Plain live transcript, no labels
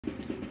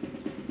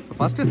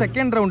First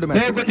second round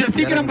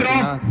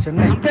match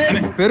Chennai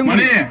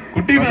Perungudi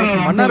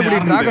Mannargudi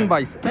dragon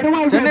boys.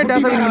 Chennai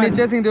toss win பண்ணி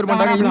chasing தீர்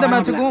பண்றாங்க. இந்த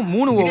மேட்சுக்கும்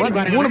 3 ஓவர்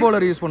 3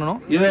 பவுலர் யூஸ் பண்ணனும்.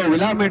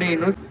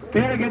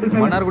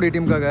 மன்னார்குடி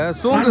டீமுக்காக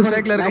சோங்கு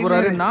ஸ்ட்ரைக்ல இருக்க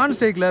போறாரு. நான்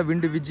ஸ்ட்ரைக்ல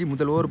விண்டு விஜி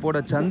முதல் ஓவர்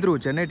போட சந்துரு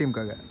சென்னை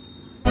டீமுக்காக.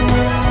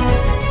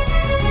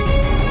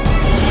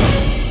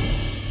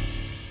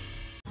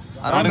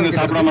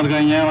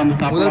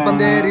 முதல்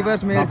பந்து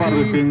ரிவர்ஸ் முயற்சி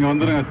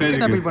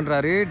டபிள்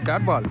பண்றாரு.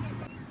 Dot ball.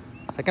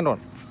 Second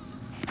one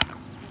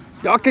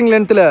யாக்கிங்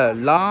லென்த்ல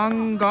long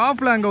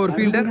ஆஃப்ல அங்க ஒரு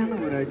ஃபீல்டர்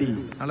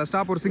நல்ல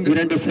ஸ்டாப் ஒரு சிங்கிள்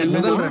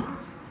முதல் ரன்.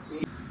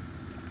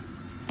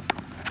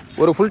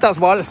 ஒரு ஃபுல் டாஸ்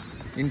பால்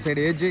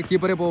இன்சைட் ஏஜ்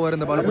கீப்பரே போவார்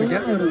இந்த பால் பிடிக்க.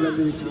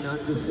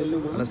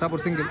 நல்ல ஸ்டாப்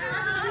ஒரு சிங்கிள்.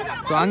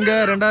 ஸோ அங்கே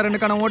 2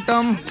 ரன்னுக்கான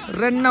ஓட்டம்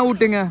ரன்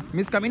அவுட்டுங்க.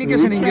 மிஸ்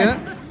கம்யூனிகேஷன் இங்கே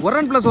 1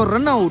 ரன் + 1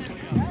 ரன் அவுட்.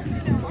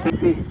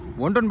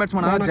 1 ரன்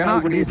பேட்ஸ்மேனா ஜனா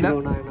கிரீஸ்ல.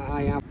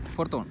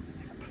 4th ஒன்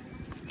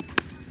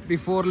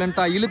பிஃபோர்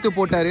லென்த்தா இழுத்து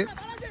போட்டாரு.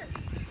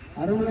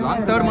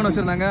 லாங் தேர்ட் மேன்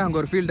வச்சிருந்தாங்க. அங்கே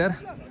ஒரு ஃபீல்டர்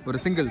ஒரு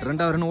சிங்கிள்.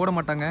 2வது ரன் ஓட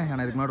மாட்டாங்க.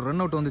 ஏன்னா இதுக்கு முன்னாடி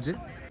ரன் அவுட் வந்துச்சு.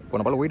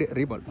 போன பால் ஒயிட்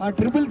ரீபால்.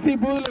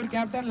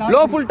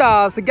 லோ ஃபுல்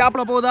டாஸ்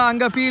கேப்ல போதா.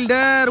 அங்கே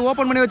ஃபீல்டர்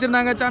ஓப்பன் பண்ணி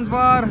வச்சிருந்தாங்க. சான்ஸ்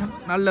ஃபார்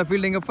நல்ல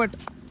fielding effort.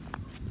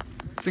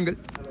 Single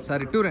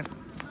sorry 2 run.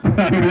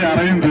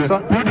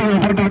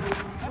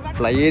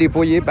 Fly ஏறி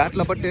போய்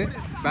பேட்ல பட்டு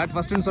பேட்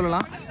ஃபர்ஸ்ட்னு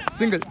சொல்லலாம்.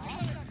 சிங்கிள்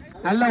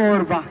நல்ல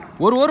ஓவர் பா.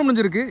 ஒரு ஓவர்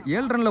முடிஞ்சிருக்கு.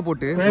 7 ரன்ல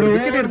போட்டு ஒரு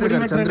விக்கெட்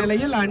எடுத்திருக்காரு Chandru.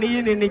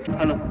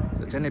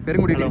 Chennai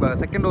Perungudi team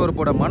second over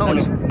போட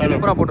மனோஜ்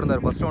சூப்பரா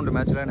போட்டிருந்தார். ஃபர்ஸ்ட் ரவுண்ட்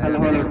மேட்ச்ல நிறைய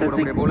வேரியேஷன்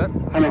போடக்கூடிய bowler.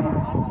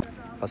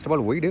 First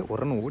ball white 1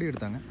 run ஓடி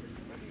எடுத்தாங்க.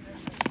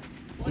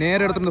 நேர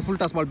எடுத்து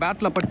ஃபுல் டாஸ் பால்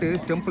பேட்ல பட்டு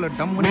ஸ்டெம்ப்ல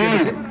டம் பண்ணி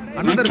அடிச்சு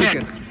another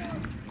விக்கெட்.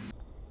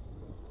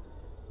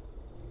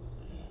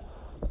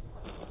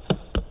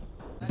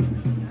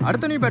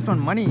 அடுத்த நியூ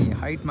பேட்ஸ்மேன் மணி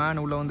ஹைட்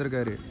மேன் உள்ள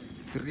வந்திருக்காரு.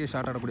 பெரிய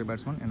ஷாட் ஆடக்கூடிய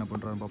பேட்ஸ்மேன். என்ன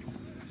பண்றாருன்னு பார்ப்போம்.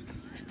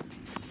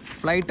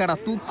 ஃப்ளைட்டடா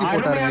தூக்கி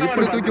போட்டாருங்க.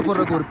 இப்படி தூக்கி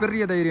போடுறதுக்கு ஒரு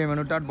பெரிய தைரியம்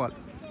வேணும். டாட் பால்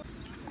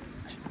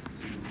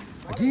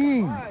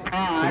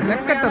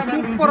லெக்கட்ட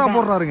சூப்பரா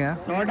போடுறாருங்க.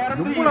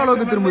 எவ்வளவு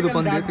அளவுக்கு திரும்புது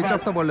பந்து பிச்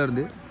ஆஃப் த பால்ல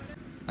இருந்து.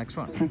 நெக்ஸ்ட்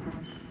ஒன்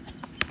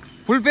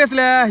ஃபுல்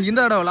ஃபேஸ்ல இந்த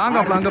தடவை லாங்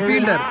ஆஃப் அங்க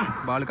ஃபீல்டர்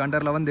பால்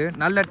கண்டர்ல வந்து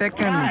நல்ல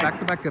take and back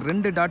to back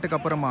 2 டாட்டுக்கு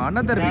அப்புறமா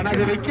another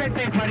விக்கெட்.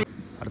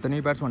 அடுத்த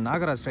நியூ பேட்ஸ்மேன்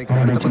நாகராஜ் ஸ்ட்ரைக்ல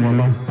அடுத்த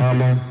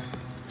பந்து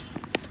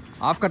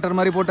ஆஃப் கட்டர்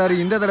மாதிரி போட்டாரு.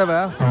 இந்த தடவை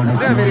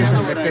நிறைய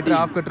variation leg cutter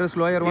of cutter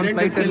slower 1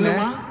 flight 10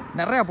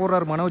 நிறைய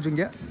போடுறாரு மனோஜ்.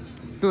 இங்க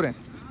 2 ரன்.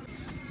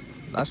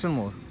 லாஸ்ட் ஒன்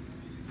மோர்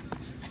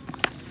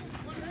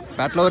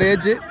பேட்ல ஒரு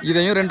ஏஜ்.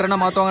 இதையும் 2 ரன்னா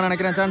மாத்துவாங்க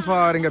நினைக்கிறேன். சான்ஸ்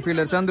ஃபார் இங்க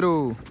ஃபீல்டர் சந்துரு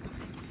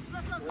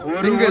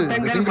சிங்கிள்.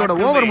 இந்த சிங்கிளோட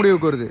ஓவர்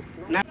முடிவுக்கு வருது.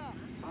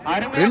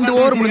 2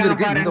 ஓவர்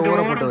முடிஞ்சிருக்கு. இந்த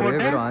ஓவரை போட்டவர்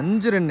வெறும்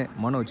 5 ரன்.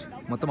 மனோஜ்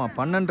மொத்தமா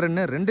 12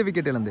 ரன் 2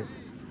 விக்கெட் இழந்து.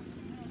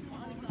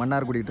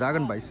 மன்னார்குடி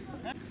டிராகன் பாய்ஸ்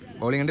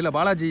பவுலிங் எண்டில்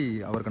பாலாஜி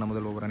அவருக்கான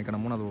முதல் ஓவர் அன்னைக்கான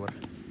 3வது ஓவர்.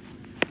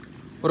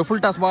 ஒரு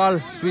ஃபுல் டாஸ் பால்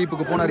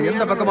ஸ்வீப்புக்கு போனார்.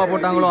 எந்த பக்கமாக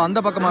போட்டாங்களோ அந்த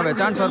பக்கமாகவே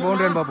சான்ஸ் ஃபார்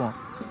பவுண்டரின்னு பார்ப்போம்.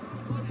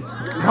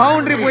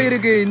 பவுண்டரி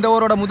போயிருக்கு. இந்த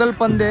ஓவரோட முதல்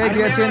பந்து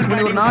கியர் சேஞ்ச்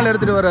பண்ணி ஒரு 4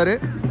 எடுத்துட்டு வர்றாரு.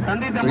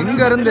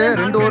 இங்க இருந்து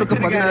 2 ஓவருக்கு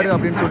 16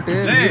 அப்படின்னு சொல்லிட்டு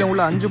மீதம்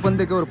உள்ள 5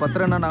 பந்துக்கு ஒரு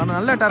 10 ரன்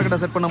நல்ல டார்கெட்டை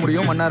செட் பண்ண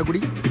முடியும்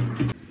மன்னார்குடி.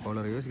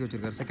 பவுலர் யோசிக்க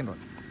வச்சிருக்காரு. செகண்ட்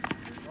ஒன்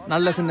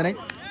நல்ல சிந்தனை.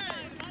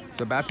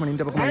 ஸோ பேட்ஸ்மேன்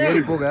இந்த பக்கமாக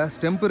ஏறி போக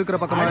ஸ்டெம்ப் இருக்கிற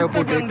பக்கமாக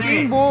போட்டு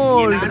கிளீன்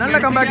போல்ட். நல்ல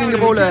கம்பேக்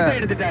இங்கே பவுலர்.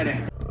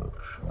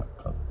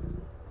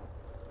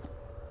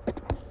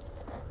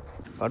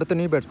 அடுத்த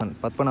நியூ பேட்ஸ்மேன்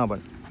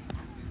பத்மநாபன்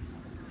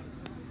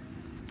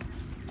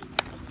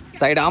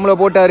சைடு ஆம்ல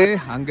போட்டாரு.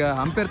 அங்கே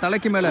அம்பையர்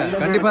தலைக்கு மேலே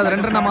கண்டிப்பாக அதை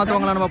 2 ரன்னா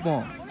மாற்றுவாங்களான்னு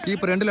பார்ப்போம்.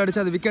 கீப்பர் 2ல்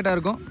அடிச்சு அது விக்கெட்டாக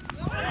இருக்கும்.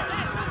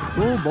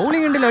 ஸோ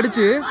பவுலிங் எண்டில்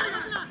அடிச்சு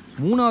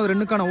 3வது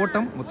ரன்னுக்கான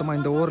ஓட்டம். மொத்தமாக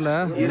இந்த ஓவரில்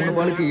 3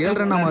 பாலுக்கு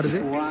 7 ரன்னா மாறுது.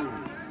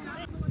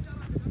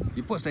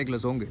 இப்போ ஸ்ட்ரைக்ல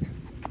சோங்கு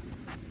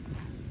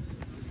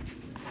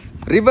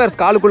ரிவர்ஸ்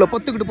காலுக்குள்ள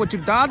பொத்துக்கிட்டு போச்சு.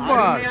 Dot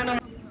ball.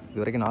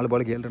 இது வரைக்கும் 4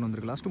 பாலுக்கு 7 ரன்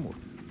வந்திருக்கு. லாஸ்ட் மூவ்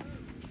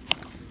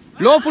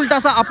லோ ஃபுல்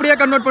டாஸா அப்படியே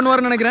கன்வெர்ட்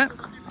பண்ணுவாருன்னு நினைக்கிறேன்.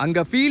 அங்க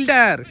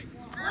ஃபீல்டர்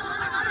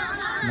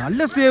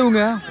நல்ல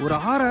சேவுங்க. ஒரு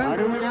 6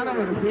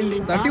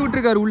 தட்டி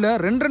விட்டுருக்காரு. உள்ள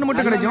 2 ரன்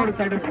மட்டும் கிடைக்கும்.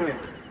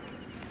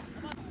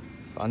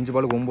 5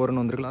 பாலுக்கு 9 ரன்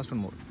வந்திருக்கு. லாஸ்ட்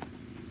ஒன் மோர்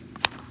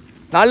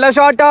நல்ல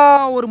ஷாட்டா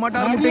ஒரு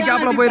மட்டார் முட்டி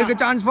கேப்ல போயிருக்கு.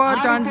 சான்ஸ்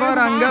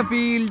ஃபார் அங்க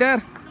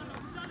ஃபீல்டர்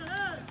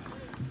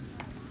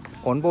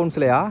 1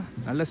 பவுன்ஸ்லையா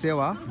நல்ல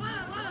சேவா.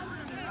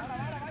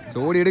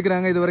 ஓடி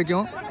எடுக்கிறாங்க. இது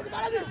வரைக்கும்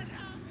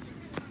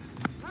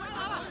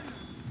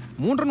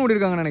 3 ரன் ஓடி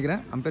இருக்காங்கன்னு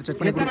நினைக்கிறேன். அம்பையர் செக்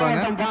பண்ணி கொடுப்பாங்க.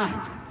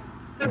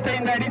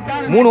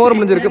 3 ஓவர்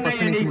முடிஞ்சிருக்கு.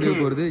 ஃபர்ஸ்ட் இன்னிங்ஸ்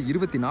முடிவுக்கு வருது.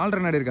 24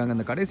 ரன் ஆடி இருக்காங்க.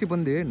 அந்த கடைசி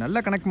பந்து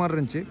நல்ல கனெக்ட் மாதிரி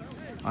இருந்துச்சு.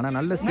 ஆனால்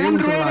நல்ல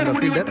சேவ்னு சொல்லலாம்.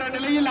 Fielder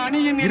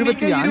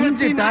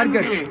 25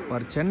 target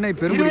for Chennai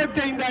Perungudi.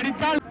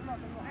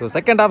 So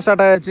second half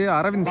start ஆயாச்சு.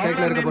 அரவிந்த்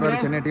ஸ்ட்ரைக்ல இருக்க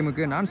போறாரு சென்னை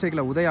டீமுக்கு. நான்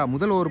ஸ்ட்ரைக்ல உதயா.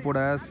 முதல் ஓவர் போட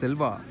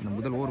செல்வா. இந்த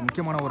முதல் ஓவர்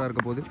முக்கியமான ஓவராக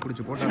இருக்க போது.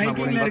 பிடிச்சி போட்டாருன்னா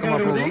போலிங்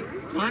பக்கமாக போகும்.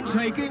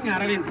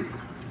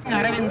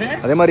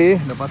 அதே மாதிரி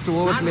இந்த ஃபர்ஸ்ட்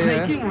ஓவர்ஸ்லேயே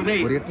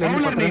ஒரு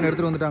 8லேருந்து 10 ரன்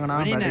எடுத்துட்டு வந்துட்டாங்கன்னா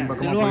பேட்டிங்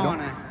பக்கமாக போயிடும்.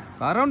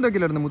 அரௌண்ட் த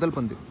கீழ இருந்து முதல்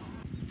பந்து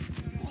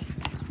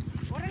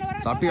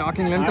சாப்பிட்டு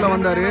ஆக்கிங் லென்த்தில்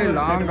வந்தார்.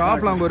 லாங்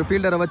ஆஃப்ல அவங்க ஒரு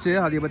ஃபீல்டரை வச்சு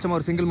அதிகபட்சமாக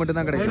ஒரு சிங்கிள் மட்டும்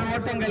தான் கிடைக்கும்.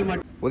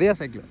 உதயா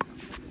சைக்கிள்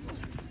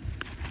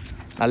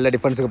நல்ல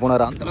டிஃபென்ஸுக்கு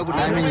போனார். அந்தளவுக்கு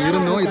டைமிங்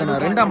இருந்தும் இதை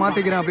நான் 2ஆக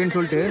மாற்றிக்கிறேன் அப்படின்னு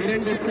சொல்லிட்டு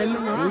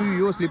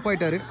ஐயோ ஸ்லிப்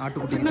ஆகிட்டாரு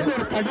ஆட்டுக்குட்டிக்கிட்ட.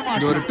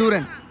 இது ஒரு 2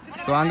 ரன்.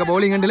 ஸோ அங்கே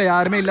பவுலிங் எண்டில்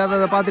யாருமே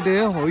இல்லாததை பார்த்துட்டு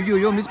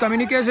ஐயோ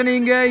மிஸ்கம்யூனிகேஷன்.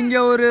 இங்கே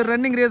ஒரு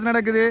ரன்னிங் ரேஸ்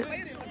நடக்குது.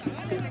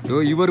 ஸோ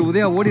இவர்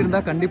உதயா ஓடி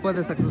இருந்தால் கண்டிப்பாக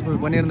அதை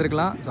சக்ஸஸ்ஃபுல்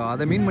பண்ணியிருந்திருக்கலாம். ஸோ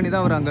அதை மீன் பண்ணி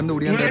தான் அவர் அங்கேருந்து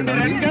ஓடியாந்தார்.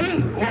 நம்பி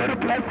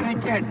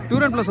 2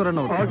 ரன் ப்ளஸ் 1 ரன்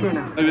அவுட்.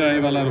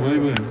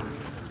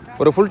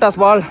 ஒரு ஃபுல் டாஸ்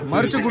பால்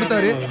மறிச்சு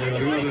கொடுத்தாரு.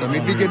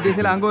 மிட் விக்கெட்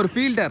திசையில் அங்கே ஒரு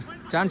ஃபீல்டர்.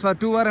 சான்ஸ் ஃபார்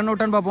 2 ரன்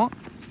அவுட்டான்னு பார்ப்போம்.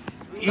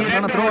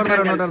 த்ரோ தான்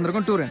ரன் அவுட்டாக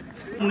இருந்திருக்கும். 2 ரன்.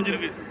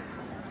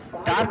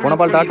 போன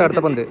பால் டாட்டா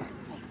அடுத்த பந்து.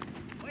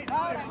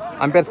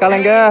 Umpires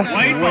காலங்க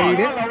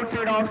wide.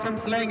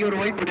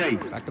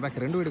 Back to back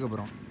 2 வைடுக்கு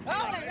அப்புறம்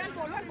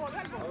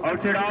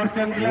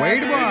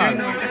வைடு பால்.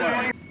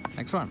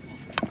 நெக்ஸ்ட் ஒன்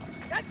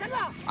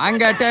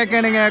அங்க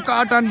டேக்கனுங்க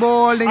காட்டன்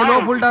பால். நீங்க லோ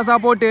ஃபுல் டாஸா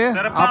போட்டு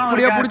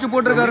அப்படியே புடிச்சு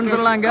போட்டுருக்காருன்னு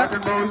சொல்லலாங்க.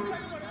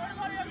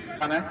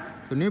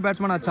 So new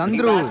பேட்ஸ்மேனா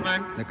Chandru.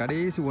 இந்த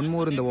கடைசி 1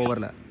 மோர் இந்த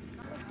ஓவரில்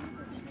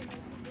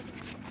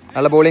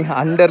நல்ல பவுலிங்.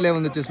 அண்டர்லேயே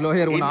வந்துச்சு.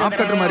 ஸ்லோயர் ஒன்று ஆஃப்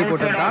கட்டர் மாதிரி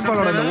போட்டார். டாட்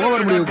பாலோட இந்த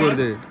ஓவர் முடிவுக்கு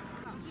வருது.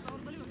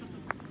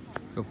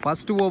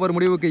 ஃபர்ஸ்ட் ஓவர்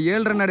முடிவுக்கு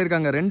 7 ரன் ஆடி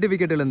இருக்காங்க 2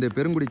 விக்கெட்லேருந்து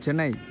பெருங்குடி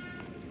சென்னை.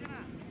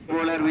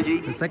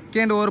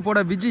 செகண்ட் ஓவர் போட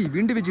விஜி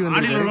விண்டு விஜி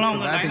வந்துருக்காரு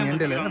பேட்டிங்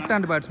எண்டில். லெஃப்ட்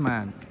ஹேண்ட்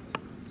பேட்ஸ்மேன்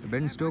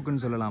பென்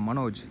ஸ்டோக்குன்னு சொல்லலாம்.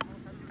 Manoj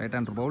right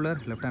hand bowler,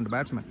 left hand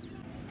batsman.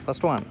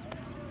 First one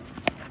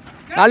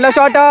நல்ல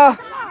ஷாட்டா.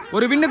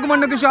 ஒரு விண்ணுக்கு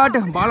மண்ணுக்கு ஷாட்.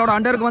 பாலோட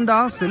அண்டருக்கு வந்தா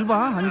செல்வா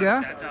அங்க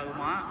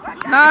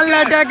நல்ல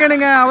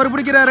டேக்கனுங்க. அவர்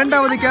பிடிக்கிற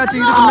 2வது கேட்ச்.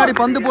 இதுக்கு முன்னாடி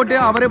பந்து போட்டு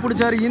அவரே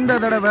பிடிச்சாரு. இந்த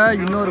தடவை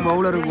இன்னொரு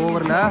பவுலர்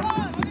ஓவரில்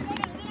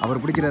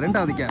அவர் பிடிக்கிற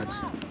 2வது கேட்ச்.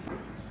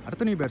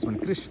 அடுத்த நியூ பேட்ஸ்மேன்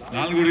கிரிஷ்.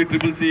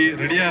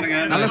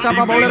 நல்ல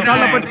ஸ்டாப்பா பவுலர்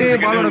காலில் பட்டு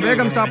பாலோட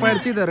வேகம் ஸ்டாப்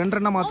ஆயிடுச்சு. இதை 2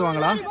 ரன்னா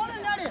மாற்றுவாங்களா?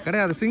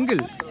 கிடையாது,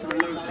 சிங்கிள்.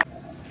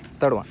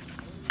 தேர்ட் ஒன்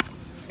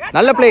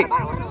நல்ல பிளே.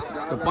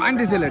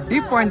 பாயிண்ட் திசையில்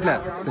டீப் பாயிண்ட்ல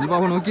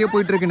செல்வாவை நோக்கியே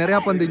போயிட்டு இருக்கு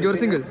நிறையா பந்து. இங்கே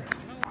ஒரு சிங்கிள்.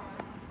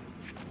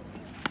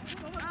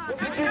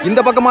 இந்த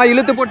பக்கமா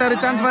இழுத்து போட்டாரு.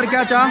 Chance for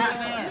கேட்சா?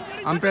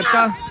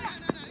 அம்பேர்ஸ்கா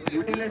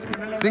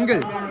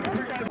சிங்கிள்.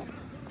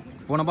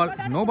 போன பால்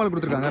நோ பால்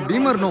கொடுத்துருக்காங்க.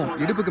 பீமர் நோ.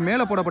 இடுப்புக்கு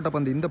மேலே போடப்பட்ட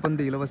பந்து. இந்த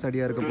பந்து இலவச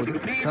அடியாக இருக்க போது.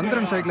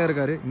 சந்திரன் ஸ்ட்ரைக்கில்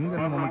இருக்காரு. இங்கே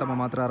இருந்து மொமெண்டமா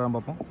மாத்திராராம்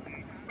பார்ப்போம்.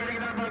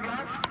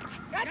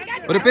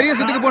 ஒரு பெரிய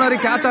சுத்துக்கு போனாரு.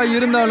 கேட்சா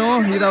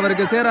இருந்தாலும் இது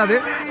அவருக்கு சேராது.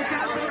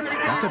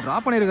 கேட்சை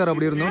டிராப் பண்ணியிருக்காரு.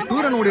 அப்படி இருந்தோம்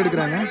 2 ரன் ஓடி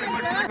எடுக்கிறாங்க.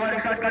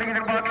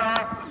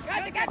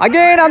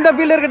 அகைன் அந்த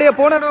ஃபீல்டர் கிட்டே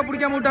போன தடவை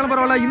பிடிக்காம விட்டாலும்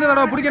பரவாயில்ல, இந்த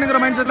தடவை பிடிக்கணுங்கிற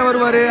மைண்ட் செட்டில்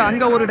வருவார்.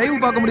 அங்கே ஒரு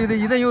டைவ் பார்க்க முடியுது.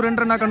 இதையும் 2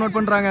 ரன்னாக கன்வெர்ட்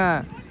பண்ணுறாங்க.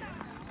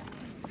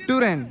 2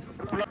 ரன்.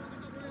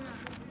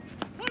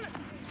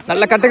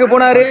 நல்ல கட்டுக்கு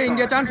போனாரு.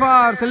 இங்கே சான்ஸ்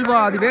ஃபார் செல்வா.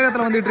 அது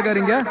வேகத்தில் வந்துட்டு இருக்காரு.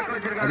 இங்கே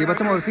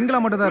அதிகபட்சமாக ஒரு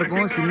சிங்கிளாக மட்டும் தான்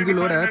இருக்கும்.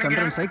 சிங்கிளோட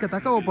சந்திரன் சைக்கை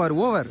தக்க வைப்பார்.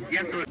 ஓவர்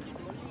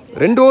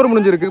 2 ஓவர்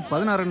முடிஞ்சிருக்கு.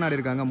 16 ரன் ஆடி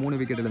இருக்காங்க 3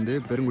 விக்கெட்லேருந்து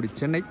பெருங்குடி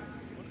சென்னை.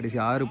 கடைசி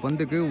 6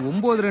 பந்துக்கு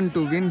 9 ரன்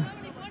டு வின்.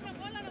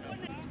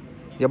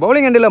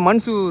 பவுலிங் எண்டில்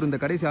மன்சூர் இந்த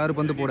கடைசி 6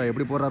 பந்து போட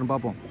எப்படி போடுறாருன்னு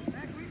பார்ப்போம்.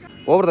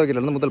 ஓவர் த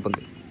விக்கெட்லேருந்து முதல்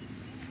பந்து.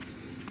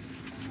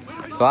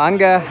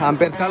 அங்கே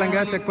அம்பையர்ஸ்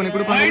காலங்க செக் பண்ணி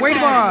கொடுப்பாங்க.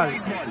 White ball.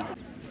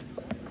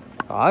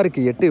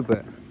 6க்கு 8. இப்போ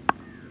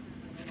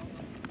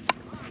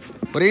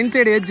ஒரு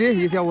இன்சைடு எட்ஜ்.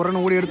 ஈஸியாக 1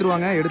 ரன் ஓடி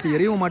எடுத்துருவாங்க. எடுத்து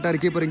எரியவும் மாட்டார்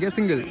கீப்பர். இங்கே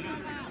சிங்கிள்.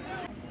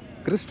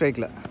 கிறிஸ்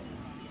ஸ்ட்ரைக்கில்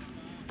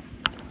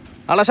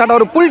நல்ல ஷாட்.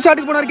 ஒரு புல்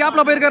ஷாட்டுக்கு போனார்.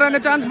 கேப்ல போயிருக்காரு.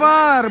 அங்கே சான்ஸ்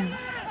ஃபார்.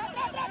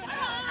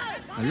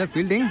 நல்ல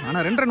ஃபீல்டிங்.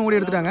 ஆனால் 2 ரன் ஓடி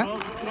எடுத்துட்டாங்க.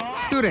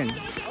 2 ரன்.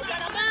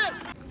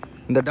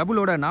 இந்த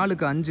டபுளோட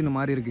 4க்கு 5ன்னு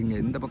மாறி இருக்குங்க.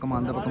 இந்த பக்கமாக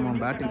அந்த பக்கமாக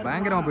பேட்டில்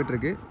பயங்கரமாக போயிட்டு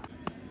இருக்கு.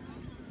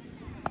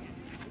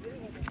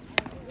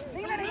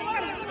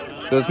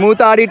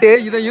 ஸ்மூத்தா ஆடிட்டு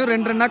இதையும்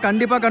 2 ரன்னா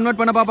கண்டிப்பாக கன்வெர்ட்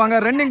பண்ண பார்ப்பாங்க.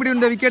 ரன்னிங் பிடி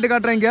இந்த விக்கெட்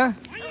காட்டுறீங்க.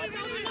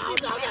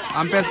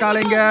 அம்பையர்ஸ்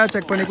காலைங்க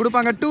செக் பண்ணி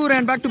கொடுப்பாங்க. 2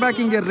 ரன் பேக் டு பேக்.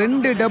 இங்கே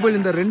 2 டபுள்.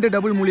 இந்த 2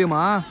 டபுள்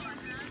மூலியமா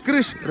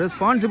கிரிஷ்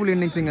ரெஸ்பான்சிபிள்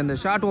இன்னிங்ஸ் இங்கே இந்த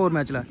ஷார்ட் ஓவர்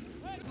மேட்ச்சில்.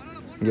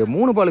 இங்கே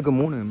 3 பாலுக்கு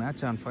 3.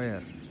 Match on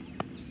fire.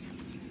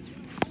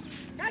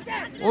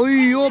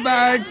 ஓய்யோ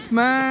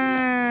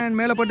பேட்ஸ்மேன்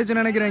மேலே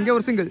பட்டுச்சுன்னு நினைக்கிறேன். இங்கே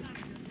ஒரு சிங்கிள்.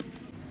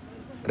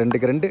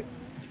 2க்கு 2.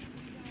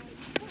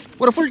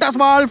 ஒரு ஃபுல்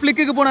டாஸ் பால்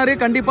ஃபிளிக்கு போனார்.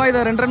 கண்டிப்பாக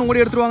இதை 2 ரன்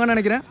ஓடி எடுத்துருவாங்கன்னு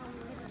நினைக்கிறேன்.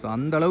 ஸோ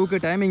அந்த அளவுக்கு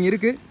டைமிங்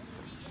இருக்குது.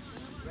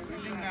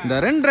 இந்த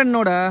 2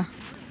 ரன்னோட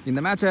இந்த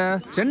மேட்சை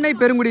சென்னை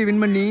பெருங்குடி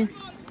வின் பண்ணி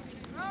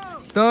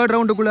 3rd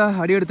ரவுண்டுக்குள்ளே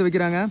அடி எடுத்து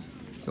வைக்கிறாங்க.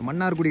 ஸோ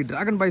மன்னார்குடி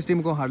டிராகன் பாய்ஸ்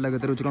டீமுக்கும் ஹார்ட்லாக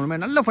தெரிவிச்சுக்கணுமே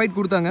நல்ல ஃபைட்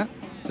கொடுத்தாங்க.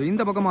 ஸோ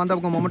இந்த பக்கம் அந்த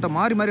பக்கம் மொமெண்ட்டை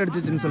மாறி மாறி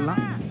அடிச்சிச்சுன்னு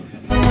சொல்லலாம்.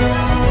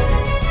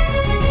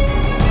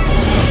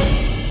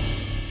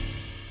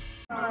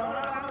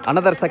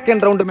 Another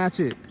second round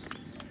match.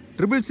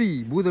 Triple C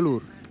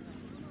Budalur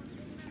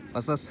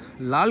versus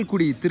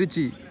Lalgudi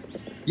Trichy.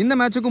 இந்த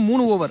மேட்சுக்கு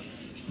 3 ஓவர்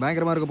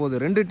பயங்கரமாக இருக்க போகுது.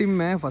 2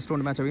 டீமுமே ஃபர்ஸ்ட்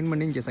ரவுண்ட் மேட்சை வின்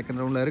பண்ணி இங்கே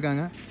செகண்ட் ரவுண்டில்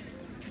இருக்காங்க.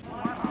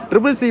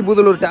 ட்ரிபிள் சி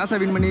பூதலூர் டாஸை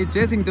வின் பண்ணி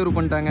சேசிங் தேர்வு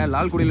பண்ணிட்டாங்க.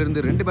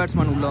 லால்குடியிலேருந்து 2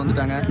 பேட்ஸ்மேன் உள்ளே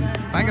வந்துட்டாங்க.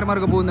 பயங்கரமாக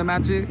இருக்க போகுது இந்த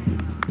மேட்ச்சு.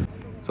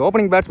 ஸோ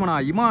ஓப்பனிங்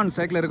பேட்ஸ்மேனாக இமான்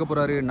ஸ்ட்ரைக்கில் இருக்க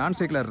போகிறாரு. நான்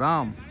ஸ்ட்ரைக்கில்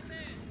ராம்.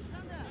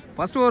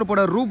 ஃபர்ஸ்ட் ஓவர்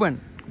போட ரூபன்.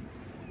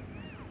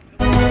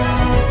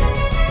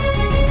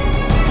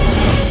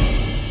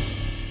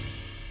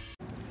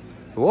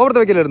 ஓவர் த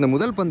விக்கெட்ல இருந்து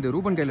முதல் பந்து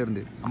ரூபன் கையில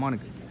இருந்து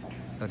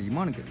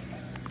இமானுக்கு.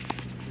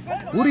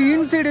 ஒரு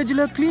இன்சைட்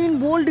எட்ஜில் க்ளீன்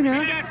போல்டுங்க.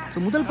 ஸோ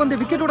முதல் பந்து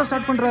விக்கெட்டோட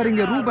ஸ்டார்ட் பண்ணுறாரு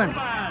இங்கே ரூபன்.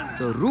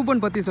 ஸோ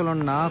ரூபன் பற்றி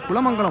சொல்லணும்னா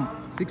குலமங்கலம்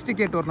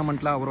 60K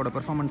டோர்னமெண்ட்டில் அவரோட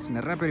பெர்ஃபார்மன்ஸ்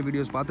நிறைய பேர்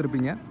வீடியோஸ்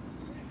பார்த்துருப்பீங்க.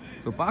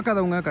 ஸோ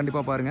பார்க்காதவங்க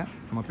கண்டிப்பாக பாருங்கள்,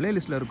 நம்ம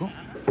பிளேலிஸ்ட்டில் இருக்கும்.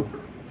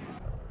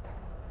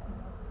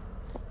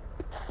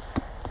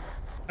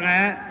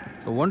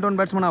 ஸோ 1-1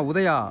 பேட்ஸ்மேனா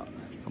உதயா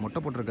மொட்டை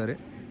போட்டிருக்காரு.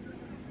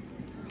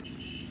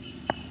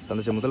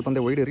 சந்திச்ச முதல்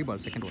பந்தை ஒய்டு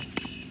ரீபால். செகண்ட் ஒன்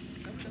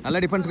நல்ல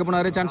டிஃபென்ஸ்க்கு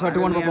போனார். சான்ஸ் ஃபார்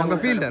 2-1 பார்ப்பாங்க.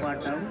 Fielder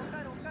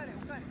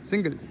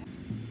single.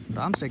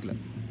 ராம் ஸ்ட்ரைக்கில்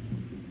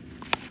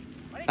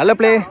நல்ல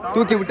பிளே,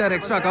 தூக்கி விட்டார்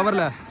எக்ஸ்ட்ரா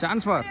கவரில்.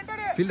 சான்ஸ் ஃபார்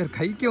ஃபீல்டர்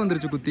கைக்கே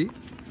வந்துருச்சு குத்தி.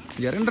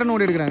 2 ரன்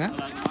ஓடி எடுக்கிறாங்க.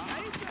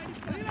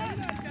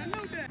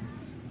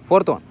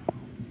 ஃபோர்த் ஒன்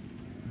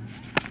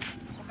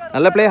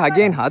நல்ல பிளே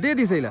அகெயின் அதே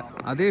திசையில்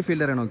அதே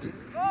ஃபீல்டரை நோக்கி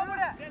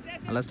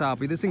நல்ல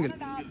ஸ்டாப். இது சிங்கிள்.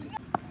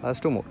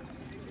 லாஸ்ட் 2 மோர்.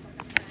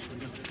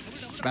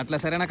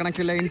 பேட்டில் சரியான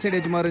கனெக்ட் இல்லை. இன்சைட்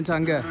எஜ் மாதிரி இருந்துச்சு.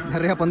 அங்கே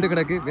நிறையா பந்து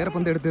கிடக்கு, வேறு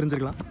பந்து எடுத்து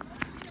தெரிஞ்சுக்கலாம்.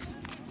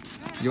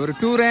 ஒரு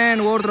 2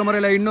 ரன் ஓடுற மாதிரி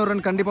இல்லை. இன்னொரு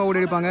ரன் கண்டிப்பாக ஓடி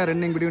அடிப்பாங்க.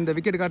 ரன்னிங் பிடிவும் இந்த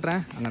விக்கெட்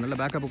காட்டுறேன். அங்கே நல்ல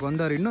பேக்கப்புக்கு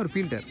வந்தார் இன்னொரு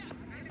ஃபீல்டர்.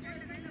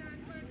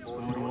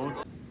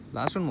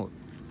 லாஸ்ட் 1 மோர்.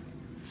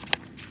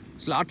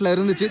 ஸ்லாட்டில்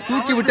இருந்துச்சு,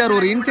 தூக்கி விட்டார்.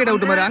 ஒரு இன்சைட்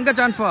அவுட் மாதிரி. அங்கே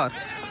சான்ஸ் ஃபார்.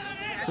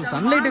 ஸோ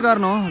சன்லைட்டு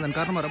காரணம், அதன்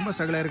காரணமாக ரொம்ப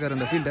ஸ்ட்ரகிள் ஆகிருக்காரு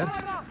அந்த ஃபீல்டர்.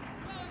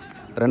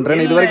 2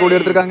 ரன் இது வரைக்கும் ஓடி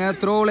எடுத்திருக்காங்க.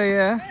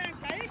 த்ரோலையே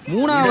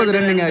 3வது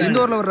ரன்னுங்க. இந்த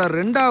ஓவரில் வர்ற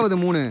 2வது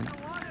 3.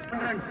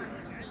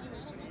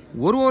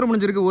 ஒரு ஓவர்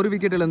முடிஞ்சிருக்கு. ஒரு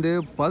விக்கெட்லேருந்து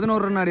 11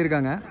 ரன் ஆடி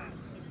இருக்காங்க.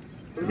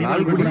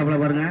 லால்குடி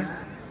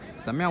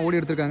செம்மையாக ஓடி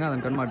எடுத்திருக்காங்க.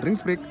 அதன் கண்மா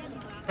ட்ரிங்க்ஸ் பிரேக்.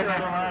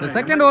 இந்த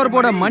செகண்ட் ஓவர்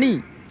போட மணி.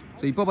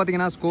 ஸோ இப்போ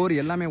பார்த்தீங்கன்னா ஸ்கோர்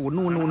எல்லாமே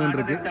 1-1-1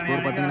 இருக்குது.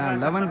 ஸ்கோர் பார்த்தீங்கன்னா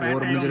 11.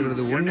 ஓவர்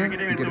முடிஞ்சிருக்கிறது 1,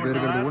 விக்கெட்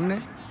போயிருக்கிறது 1.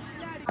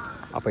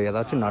 அப்போ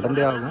ஏதாச்சும்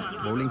நடந்தே ஆகும்.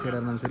 பவுலிங் சைடாக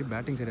இருந்தாலும் சரி,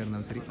 பேட்டிங் சைடாக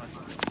இருந்தாலும் சரி.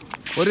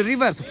 ஒரு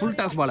ரிவர்ஸ் ஃபுல்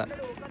டாஸ் பாலர்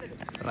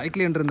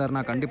ரைட்ல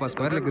இருந்தாருன்னா கண்டிப்பாக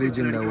ஸ்கொயர் லெக்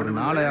ரீஜனில் ஒரு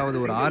 4ஆவது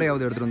ஒரு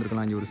 6ஆவது எடுத்துகிட்டு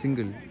வந்திருக்கலாம். இங்கே ஒரு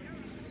சிங்கிள்.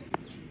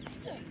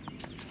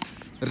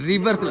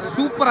 ரிவர்ஸில்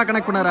சூப்பராக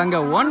கனெக்ட் பண்ணார். அங்கே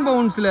 1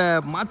 பவுன்ஸில்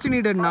மச்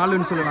நீடட்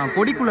 4ன்னு சொல்லலாம்.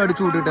 பொடிக்குள்ள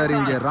அடிச்சு விட்டுட்டாரு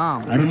இங்கே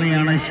ராம்.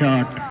 அருமையான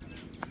ஷாட்.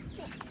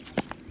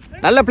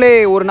 நல்ல பிளே.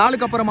 ஒரு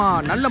 4க்கு அப்புறமா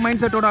நல்ல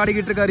மைண்ட் செட்டோட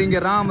ஆடிக்கிட்டு இருக்காரு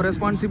இங்கே ராம்.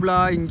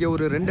 ரெஸ்பான்சிபிளாக இங்கே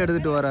ஒரு 2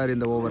 எடுத்துகிட்டு வராரு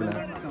இந்த ஓவரில்.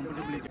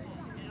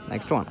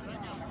 Next one.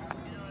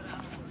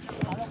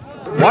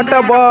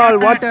 வாட்டர் பால்,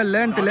 வாட்டர்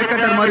லென்த்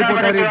லெக்கட்டர் மாதிரி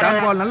போட்டாரு.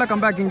 Dot ball. நல்ல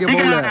கம்பேக் இங்கே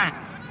பவுலர்.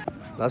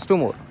 லாஸ்ட் 2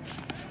 மோர்.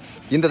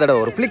 இந்த தடவை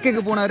ஒரு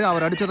ஃபிளிக்கு போனார்.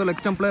 அவர் அடித்ததோ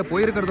லெக் ஸ்டம்பில்,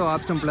 போயிருக்கிறதோ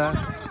ஆஃப் ஸ்டம்பில்.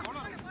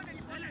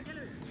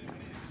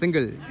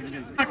 சிங்கிள்.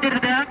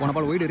 போன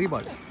ball wide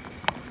ரீபால்.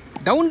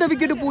 Down the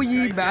wicket போய்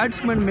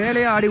பேட்ஸ்மேன்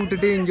மேலே ஆடி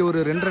விட்டுட்டு இங்கே ஒரு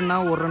 2 ரன்னா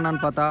 1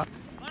 ரன்னான்னு பார்த்தா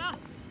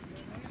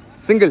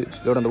சிங்கிள்.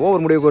 இதோட அந்த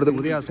ஓவர் முடிவுக்கு வருது.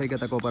 உதயா ஸ்ட்ரைக்கை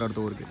தக்க வைப்பார்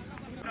அடுத்த ஓவருக்கு.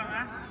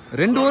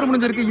 2 ஓவர்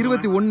முடிஞ்சிருக்கு.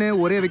 21.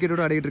 ஒரே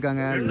விக்கெட்டோட ஆடிட்டு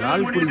இருக்காங்க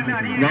லால்குடி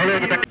சிசி.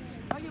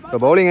 இப்போ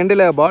பவுலிங்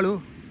எண்டில் பாலு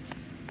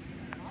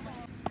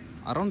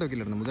அரௌண்ட்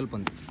விக்கெட்டில் இருந்த முதல்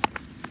பந்து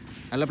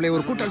நல்ல பிளே.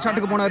 ஒரு கூட்டல்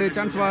ஷாட்டுக்கு போனார்.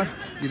 Chance for.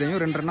 இதையும்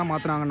 2 ரன்னாக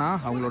மாற்றினாங்கன்னா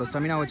அவங்களோட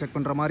ஸ்டெமினாவை செக்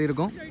பண்ணுற மாதிரி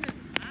இருக்கும்.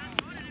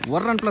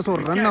 1 ரன் ப்ளஸ்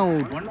ஒரு ரன்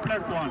அவுட்.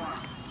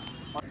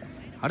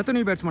 அடுத்த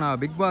நியூ பேட்ஸ்மேனா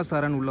பிக் பாஸ்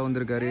சரண் உள்ளே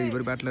வந்திருக்காரு.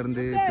 இவர் பேட்டில்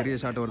இருந்து பெரிய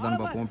ஷாட் வருதான்னு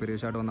பார்ப்போம். பெரிய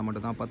ஷாட் வந்தால்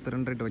மட்டும் தான் 10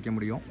 ரன் ரேட் வைக்க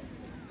முடியும்.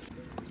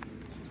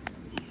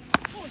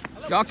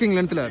 யாக்கிங்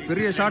லென்த்தில்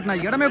பெரிய ஷாட்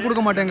நான் இடமே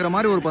கொடுக்க மாட்டேங்கிற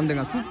மாதிரி ஒரு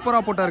பந்துங்க.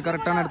 சூப்பராக போட்டார்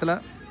கரெக்டான இடத்துல.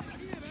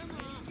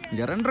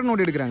 இங்கே 2 ரன்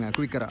ஓடி எடுக்கிறாங்க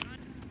குயிக்கராக.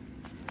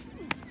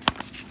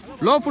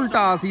 Low full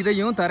toss.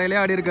 இதையும் தரையிலே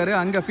ஆடி இருக்காரு.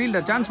 அங்கே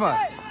ஃபீல்டர். Chance for.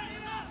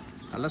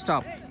 நல்ல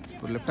ஸ்டாப்.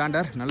 ஒரு லெஃப்ட்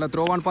ஹேண்டர். நல்ல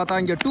த்ரோவான்னு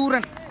பார்த்தா இங்கே 2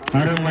 ரன்.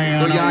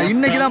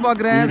 இன்னைக்கு தான்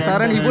பார்க்குறேன்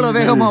சரண் இவ்வளோ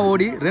வேகமாக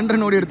ஓடி 2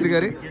 ரன் ஓடி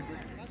எடுத்திருக்காரு.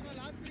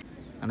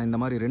 ஆனால் இந்த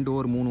மாதிரி 2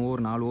 ஓவர் 3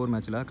 ஓவர் 4 ஓவர்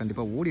மேட்ச்சில்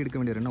கண்டிப்பாக ஓடி எடுக்க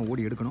வேண்டிய ரன்னை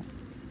ஓடி எடுக்கணும்.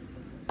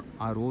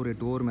 6 ஓவர்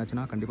 8 ஓவர்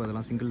மேட்ச்னா கண்டிப்பாக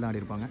அதெல்லாம் சிங்கிள் தான்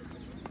ஆடி இருப்பாங்க.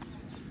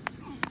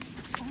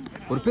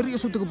 ஒரு பெரிய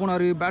சுத்துக்கு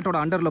போனார். பேட்டோட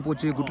அண்டரில்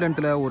போச்சு. குட்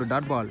லென்த்தில் ஒரு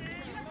டாட் பால்.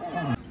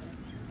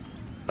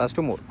 லாஸ்ட்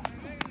 2 மோர்.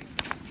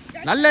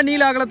 நல்ல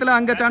நீல அகலத்தில்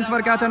அங்கே சான்ஸ்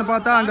ஃபார் கேட்ச்னு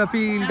பார்த்தா அங்கே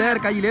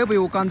ஃபீல்டர் கையிலே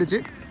போய் உட்காந்துச்சு.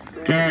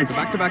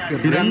 பேக் டு பேக்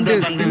 2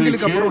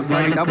 சிங்கிளுக்கு அப்புறம்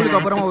டபுளுக்கு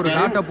அப்புறமா ஒரு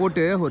டாட்டை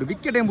போட்டு ஒரு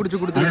விக்கெட்டையும் பிடிச்சி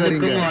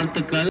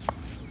கொடுத்துருக்காரு.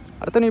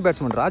 அடுத்த நியூ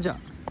பேட்ஸ்மேன் ராஜா.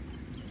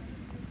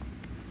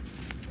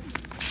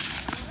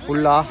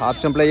 ஃபுல்லாக ஆஃப்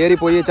ஸ்டம்பில் ஏறி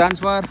போய்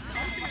சான்ஸ் ஃபார்.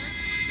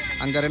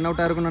 அங்கே ரன்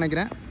அவுட்டாக இருக்குன்னு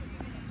நினைக்கிறேன்.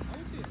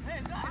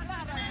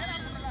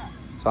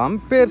 ஸோ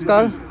அம்பேர்ஸ்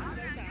கால்.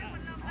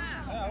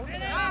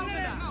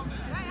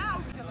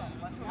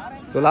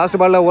 ஸோ லாஸ்ட்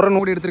பாலில் 1 ரன்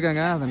ஓடி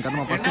எடுத்திருக்காங்க. அதன்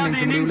காரணமாக ஃபர்ஸ்ட்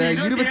இன்னிங்ஸ் முடிவில்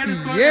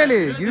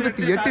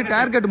 27-28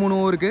 டார்கெட் 3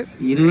 ஓவருக்கு.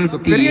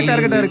 பெரிய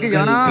டார்கெட்டாக இருக்குது.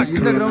 ஏன்னா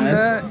இந்த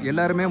கிரவுண்டில்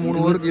எல்லாருமே 3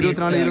 ஓவருக்கு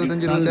 24,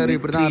 25, 26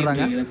 இப்படி தான்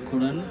ஆடுறாங்க.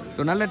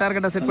 ஸோ நல்ல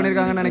டார்கெட்டாக செட்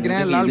பண்ணியிருக்காங்கன்னு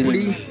நினைக்கிறேன்.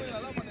 Lalgudi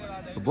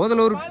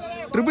Budalur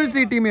triple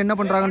C team என்ன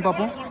பண்ணுறாங்கன்னு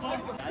பார்ப்போம்.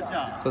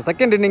 ஸோ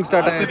செகண்ட் இன்னிங்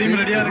ஸ்டார்ட் ஆகிடுச்சு.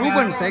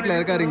 ரூபன் ஸ்ட்ரைக்கில்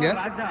இருக்காரு இங்கே.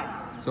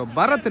 ஸோ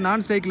பரத்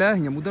நான் ஸ்ட்ரைக்கில்.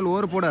 இங்கே முதல்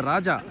ஓவர் போட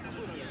ராஜா.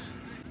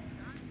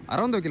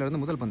 அரௌண்ட் வைக்கில்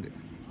இருந்து முதல் பந்து.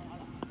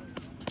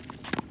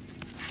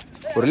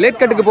 ஒரு லேட்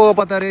கட்டுக்கு போக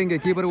பார்த்தாரு. இங்கே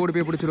கீப்பர் ஓடி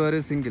போய் பிடிச்சிருவாரு.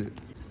 சிங்கிள்.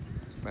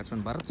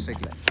 பேட்ஸ்மேன் பரத்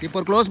ஸ்ட்ரைக்கில்.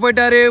 கீப்பர் க்ளோஸ்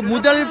போயிட்டாரு.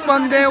 முதல்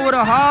பந்தே ஒரு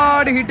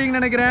ஹார்ட் ஹிட்டிங்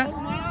நினைக்கிறேன்.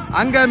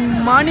 அங்கே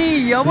மணி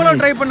எவ்வளோ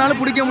ட்ரை பண்ணாலும்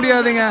பிடிக்க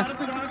முடியாதுங்க.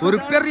 ஒரு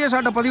பெரிய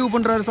ஷாட்டை பதிவு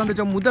பண்றாரு.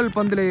 சந்திச்ச முதல்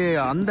பந்திலேயே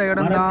அந்த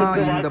இடம்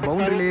தான் இந்த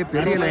பவுண்டரியிலேயே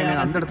பெரிய லைன்.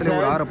 அந்த இடத்துல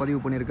ஒரு 6 பதிவு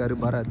பண்ணியிருக்காரு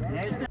பரத்.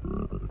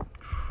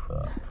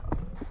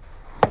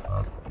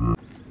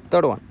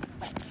 தேர்ட் ஒன்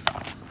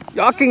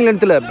யாக்கிங்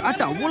லென்த்தில்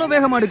பேட் அவ்வளோ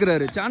வேகமாக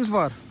எடுக்கிறாரு. சான்ஸ்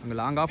ஃபார் அங்கே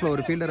லாங் ஆஃபில்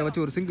ஒரு ஃபீல்டரை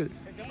வச்சு ஒரு சிங்கிள்.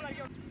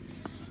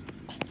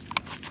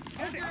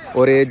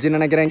 ஒரு எட்ஜ்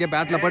நினைக்கிறேன். இங்கே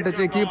பேட்டில்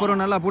பட்டுச்சு.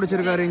 கீப்பரும் நல்லா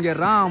பிடிச்சிருக்காரு. இங்கே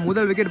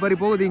முதல் விக்கெட் பறி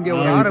போகுது. இங்கே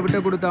ஒரு 6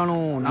 விட்டு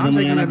கொடுத்தாலும் நான்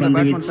சைக்கிள் இருந்த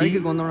பேட்ஸ்மேன்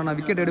ஸ்ட்ரைக்குக்கு வந்தோன்னா நான்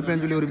விக்கெட்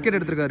எடுப்பேன்னு சொல்லி ஒரு விக்கெட்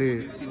எடுத்திருக்காரு.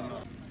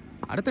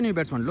 அடுத்த நியூ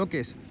பேட்ஸ்மேன்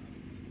லோகேஷ்.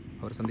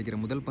 அவர் சந்திக்கிற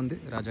முதல் பந்து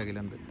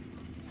ராஜாகிலேருந்து.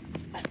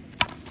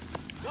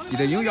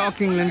 இதையும்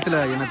யாக்கிங் லென்த்தில்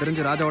எனக்கு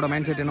தெரிஞ்சு ராஜாவோட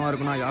மைண்ட் செட் என்னவா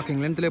இருக்குன்னா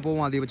யாக்கிங் லென்த்லேயே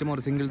போகும், அதிகபட்சமாக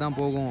ஒரு சிங்கிள் தான்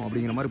போகும்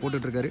அப்படிங்கிற மாதிரி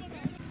போட்டுட்ருக்காரு.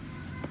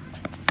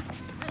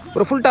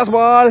 ஒரு ஃபுல் டாஸ்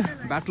பால்.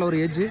 பேட்டில் ஒரு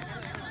எட்ஜ்.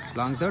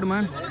 Long third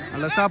man.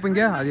 நல்லா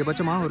ஸ்டாப்பிங்க.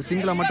 அதிகபட்சமாக ஒரு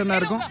சிங்கிளாக மட்டும்தான்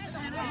இருக்கும்.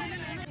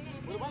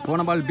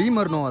 போன பால்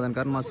பீமர் நோ. அதன்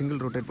காரணமாக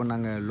சிங்கிள் ரொட்டேட்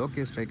பண்ணாங்க.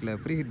 லோகேஷ் ஸ்ட்ரைக்கில்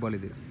ஃப்ரீ ஹிட் பால்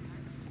இது.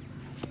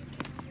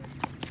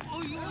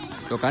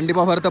 ஸோ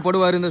கண்டிப்பாக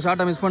வருத்தப்படுவார் இந்த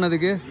ஷாட்டை மிஸ்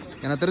பண்ணதுக்கு.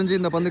 எனக்கு தெரிஞ்சு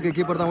இந்த பந்துக்கு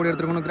கீப்பர் தான் ஓடி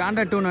எடுத்துருக்கணும்.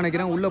 கிராண்டட் 2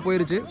 நினைக்கிறேன். உள்ளே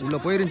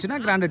போயிருந்துச்சுன்னா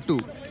கிராண்டட் 2.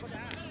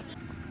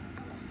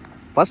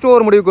 ஃபர்ஸ்ட்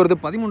ஓவர் முடிவுக்கு வருது.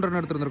 13 ரன்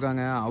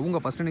எடுத்துருந்துருக்காங்க. அவங்க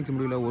ஃபர்ஸ்ட் இன்னிங்ஸ்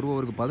முடிவில் ஒரு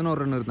ஓவருக்கு 11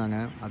 ரன் இருந்தாங்க.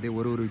 அதே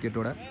ஒரு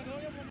விக்கெட்டோட.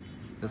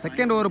 இந்த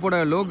செகண்ட் ஓவர் போட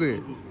லோகு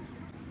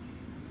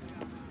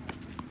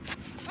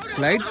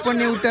ஃப்ளைட்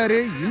பண்ணி விட்டாரு.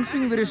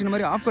 இன்ஃபிங் வேரியேஷன்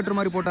மாதிரி ஆஃப் கட்டர்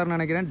மாதிரி போட்டாருன்னு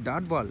நினைக்கிறேன்.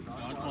 Dot ball.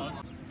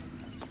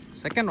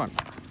 செகண்ட் ஒன்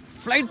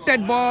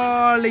ஃப்ளைட்டட்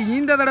பால்.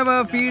 இந்த தடவை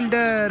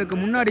ஃபீல்டருக்கு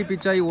முன்னாடி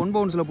பிச் ஆகி 1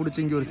 பவுன்ஸில் பிடிச்சி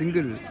இங்கே ஒரு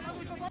சிங்கிள்.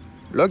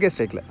 லோகேஷ்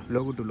ஸ்ட்ரைக்கில்.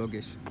 லோகு டு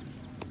லோகேஷ்.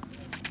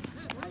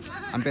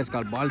 அம்பேஸ்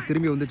கால். பால்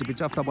திரும்பி வந்துச்சு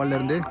பிச் ஆஃப் த பால்ல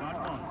இருந்து.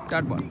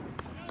 Dot ball.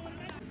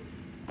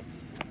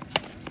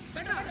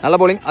 நல்ல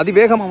பவுலிங்.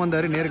 அதிவேகமாக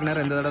வந்தார். நேருக்கு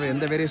நேரம் இந்த தடவை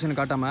எந்த வேரியேஷன்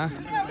காட்டாம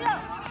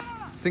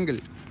சிங்கிள்.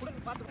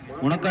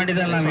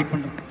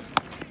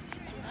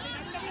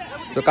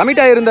 So commit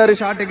ஆகியிருந்தார்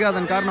ஷாட்டுக்கு.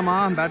 அதன்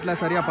காரணமாக பேட்டில்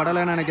சரியாக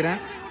படலைன்னு நினைக்கிறேன்.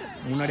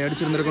 முன்னாடி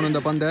அடிச்சிருந்துருக்கணும்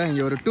இந்த பந்தை.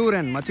 இங்கே ஒரு 2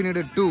 run much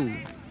needed 2.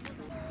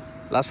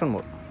 Last one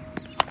more.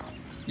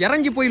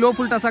 இறங்கி போய் லோ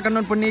ஃபுல் டாஸாக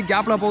கன்வெர்ட் பண்ணி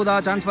கேப்பில் போகுதா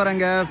சான்ஸ்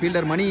வராங்க.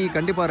 ஃபீல்டர் மணி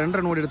கண்டிப்பாக 2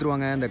 ரன் ஓடி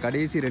எடுத்துருவாங்க. இந்த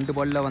கடைசி 2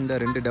 பாலில் வந்த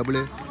 2 டபுள்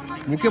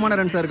முக்கியமான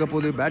ரன்ஸாக இருக்க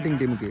போது பேட்டிங்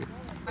டீமுக்கு.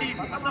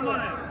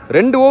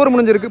 2 ஓவர்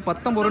முடிஞ்சிருக்கு.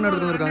 19 ரன்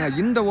எடுத்துட்டு வந்திருக்காங்க.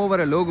 இந்த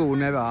ஓவரை லோகு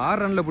உண்மையாகவே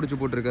 6 ரனில் பிடிச்சி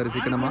போட்டிருக்காரு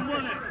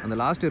சிக்கனமாக. அந்த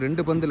லாஸ்ட்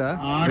 2 பந்தில்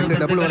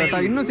 2 டபுள் வரட்டா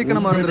இன்னும்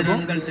சிக்கனமாக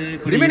இருந்திருக்கும்.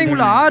 ரிமைனிங்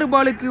உள்ள 6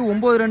 பாலுக்கு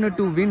 9 ரன்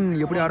டு வின்.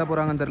 எப்படி ஆட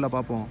போகிறாங்கன்னு தெரியல,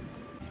 பார்ப்போம்.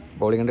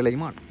 Bowling until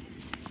Imman.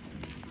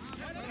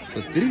 ஸோ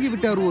திருகி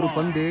விட்டார் ஒரு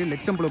பந்து.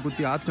 லெக் ஸ்டம்பில்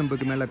குத்தி ஆஃப்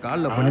ஸ்டம்புக்கு மேலே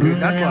காலில் பண்ணி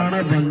dot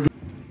ball.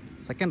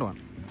 Second one.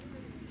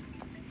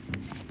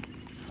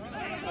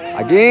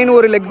 Again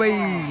ஒரு லெக்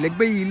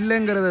பை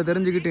இல்லைங்கிறத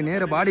தெரிஞ்சுக்கிட்டு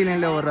நேர பாடி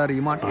லைனில் வர்றாரு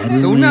இமான்.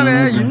 உண்மையாகவே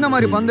இந்த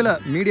மாதிரி பந்தில்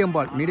மீடியம்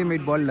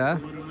வெயிட் பாலில்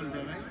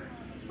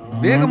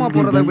வேகமாக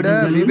போடுறதை விட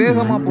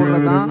விவேகமாக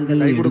போடுறது தான்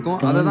கை கொடுக்கும்.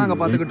 அதை தான் அங்கே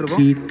பார்த்துக்கிட்டு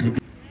இருக்கோம்.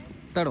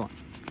 Third one.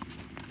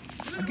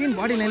 அகெயின்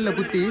பாடி லைனில்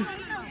குத்தி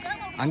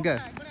அங்கே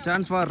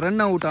சான்ஸ் ஃபார்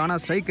ரன் அவுட். ஆனால்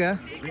ஸ்ட்ரைக்கை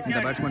இந்த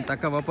பேட்ஸ்மேன்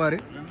தக்க வைப்பார்.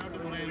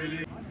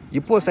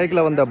 இப்போது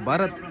ஸ்ட்ரைக்கில் வந்த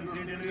பரத்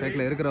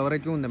ஸ்ட்ரைக்கில் இருக்கிற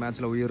வரைக்கும் இந்த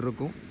மேட்ச்சில் உயிர்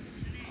இருக்கும்.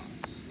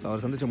 ஸோ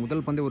அவர் சந்தித்த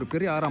முதல் பந்தை ஒரு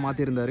பெரிய 6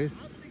 மாற்றிருந்தார்.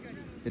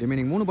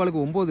 ரிமைனிங் 3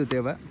 பாலுக்கு 9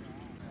 தேவை.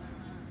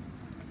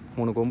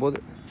 3க்கு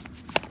 9.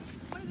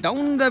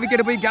 டவுன் த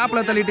விக்கெட் போய்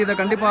கேப்பில் தள்ளிட்டு இதை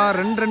கண்டிப்பாக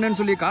 2 ரன்னு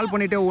சொல்லி கால்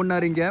பண்ணிகிட்டே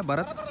ஓடினார் இங்கே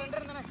பரத்.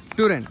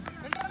 2 ரன்.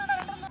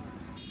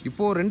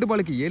 இப்போது 2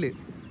 பாலுக்கு 7.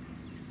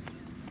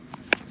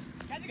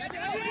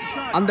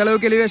 அந்த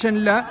அளவுக்கு எலிவேஷன்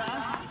இல்லை.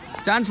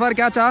 Chance for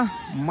கேட்சா.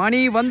 மணி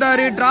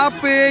வந்தார்.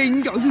 ட்ராப்பு.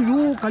 இங்கே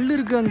ஐயோ கல்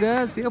இருக்கு. அங்கே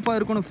சேஃபாக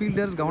இருக்கணும்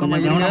ஃபீல்டர்ஸ்.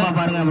 கவனமாக இருங்க.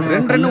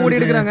 2 ரன் ஓடி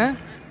எடுக்கிறாங்க.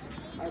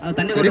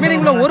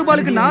 ரிமைனிங்ல 1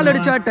 பாலுக்கு 4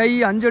 அடிச்சா டை,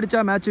 5 அடிச்சா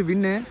மேட்ச்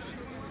வின்னு.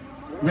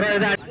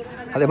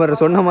 அதே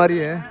மாதிரி சொன்ன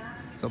மாதிரியே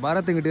ஸோ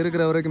பாரத் இங்கிட்ட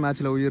இருக்கிற வரைக்கும்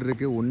மேட்ச்சில் உயிர்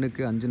இருக்கு.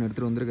 1க்கு 5ன்னு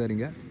எடுத்துகிட்டு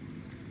வந்திருக்காருங்க.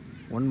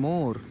 1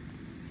 மோர்.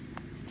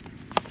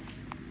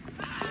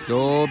 ஸோ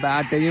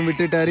பேட்டையும்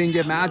விட்டுட்டாரு.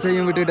 இங்கே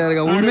மேட்சையும்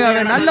விட்டுட்டாருங்க.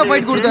 உண்மையாகவே நல்ல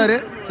ஃபைட் கொடுத்தாரு.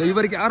 ஸோ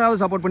இவருக்கு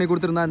யாராவது சப்போர்ட் பண்ணி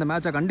கொடுத்துருந்தா இந்த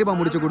மேட்சை கண்டிப்பாக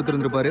முடிச்சு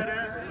கொடுத்துருந்துருப்பாரு.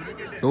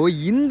 ஸோ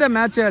இந்த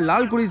மேட்சை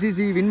லால்குடி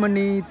சிசி வின்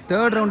பண்ணி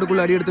 3rd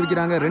ரவுண்டுக்குள்ளே அடி எடுத்து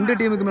வைக்கிறாங்க. 2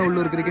 டீமுக்குமே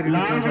உள்ளூர் கிரிக்கெட்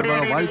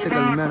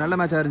வாழ்த்துக்கள். நல்ல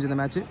மேட்சாக இருந்துச்சு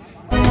இந்த மேட்ச்.